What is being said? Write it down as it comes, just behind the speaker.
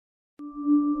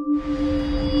Hi,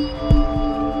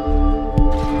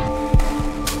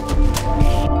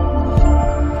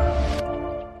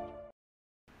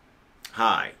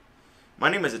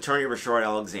 my name is attorney Reshard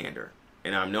Alexander,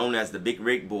 and I'm known as the Big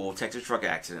Rig Bull Texas truck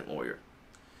accident lawyer.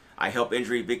 I help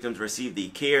injury victims receive the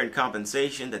care and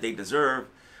compensation that they deserve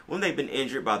when they've been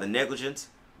injured by the negligence,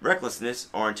 recklessness,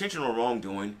 or intentional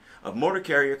wrongdoing of motor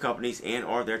carrier companies and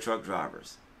or their truck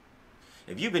drivers.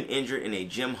 If you've been injured in a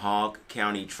Hogg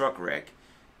County truck wreck,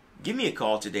 give me a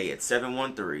call today at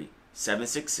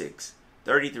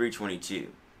 713-766-3322.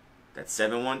 That's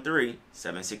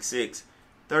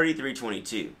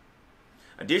 713-766-3322.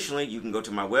 Additionally, you can go to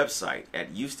my website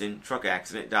at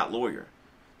houstontruckaccident.lawyer.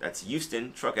 That's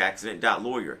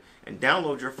houstontruckaccident.lawyer and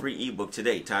download your free ebook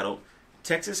today titled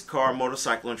Texas Car,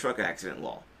 Motorcycle, and Truck Accident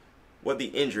Law: What the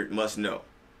Injured Must Know.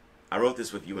 I wrote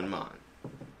this with you in mind.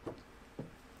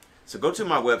 So go to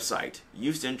my website,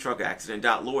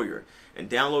 houstontruckaccident.lawyer, and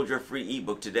download your free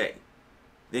ebook today.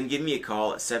 Then give me a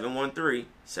call at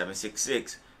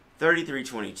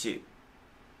 713-766-3322.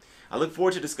 I look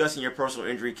forward to discussing your personal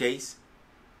injury case,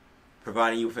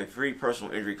 providing you with a free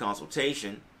personal injury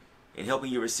consultation, and helping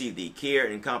you receive the care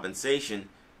and compensation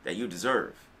that you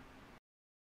deserve.